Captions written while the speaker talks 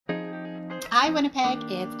Hi Winnipeg,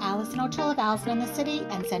 it's Allison O'Toole of Allison in the City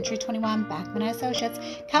and Century 21 Bachman Associates.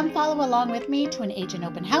 Come follow along with me to an agent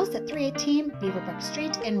open house at 318 Beaverbrook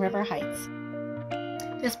Street in River Heights.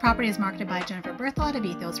 This property is marketed by Jennifer Berthelot of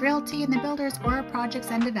Ethos Realty and the builders Aura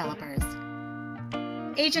Projects and Developers.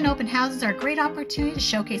 Agent open houses are a great opportunity to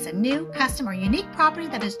showcase a new, custom, or unique property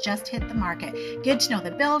that has just hit the market. Get to know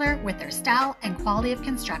the builder with their style and quality of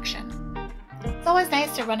construction. It's always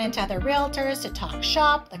nice to run into other realtors to talk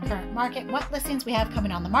shop, the current market, and what listings we have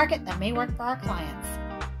coming on the market that may work for our clients.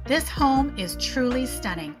 This home is truly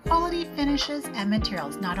stunning. Quality finishes and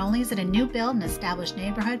materials. Not only is it a new build in an established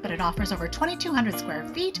neighborhood, but it offers over 2,200 square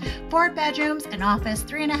feet, 4 bedrooms, an office,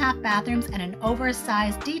 3.5 bathrooms, and an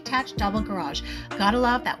oversized detached double garage. Gotta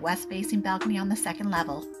love that west-facing balcony on the second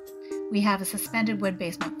level. We have a suspended wood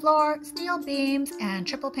basement floor, steel beams, and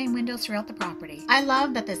triple pane windows throughout the property. I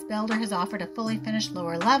love that this builder has offered a fully finished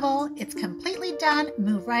lower level. It's completely done,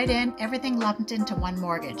 move right in, everything lumped into one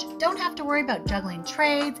mortgage. Don't have to worry about juggling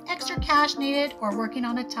trades, extra cash needed, or working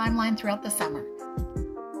on a timeline throughout the summer.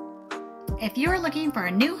 If you are looking for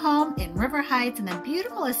a new home in River Heights in the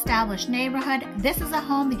beautiful established neighborhood, this is a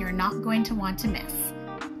home that you're not going to want to miss.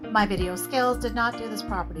 My video skills did not do this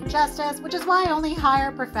property justice, which is why I only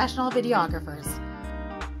hire professional videographers.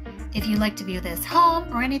 If you'd like to view this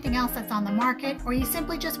home or anything else that's on the market, or you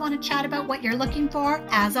simply just want to chat about what you're looking for,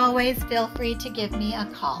 as always, feel free to give me a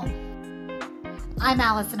call. I'm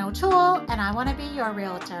Allison O'Toole, and I want to be your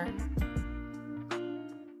realtor.